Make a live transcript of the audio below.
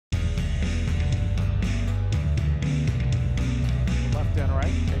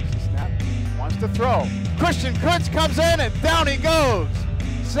to throw. Christian Kuntz comes in and down he goes.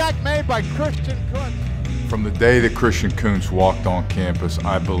 Sack made by Christian Kuntz. From the day that Christian Kuntz walked on campus,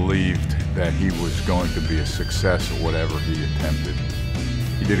 I believed that he was going to be a success at whatever he attempted.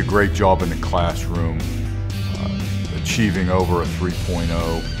 He did a great job in the classroom, achieving over a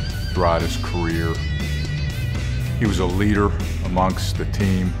 3.0 throughout his career. He was a leader amongst the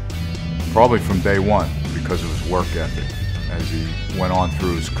team, probably from day one because of his work ethic. As he went on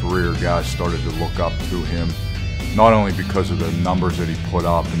through his career, guys started to look up to him, not only because of the numbers that he put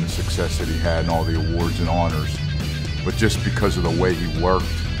up and the success that he had and all the awards and honors, but just because of the way he worked,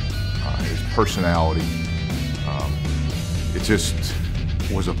 his personality. It just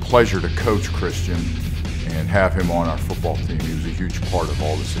was a pleasure to coach Christian and have him on our football team. He was a huge part of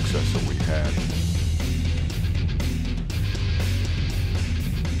all the success that we had.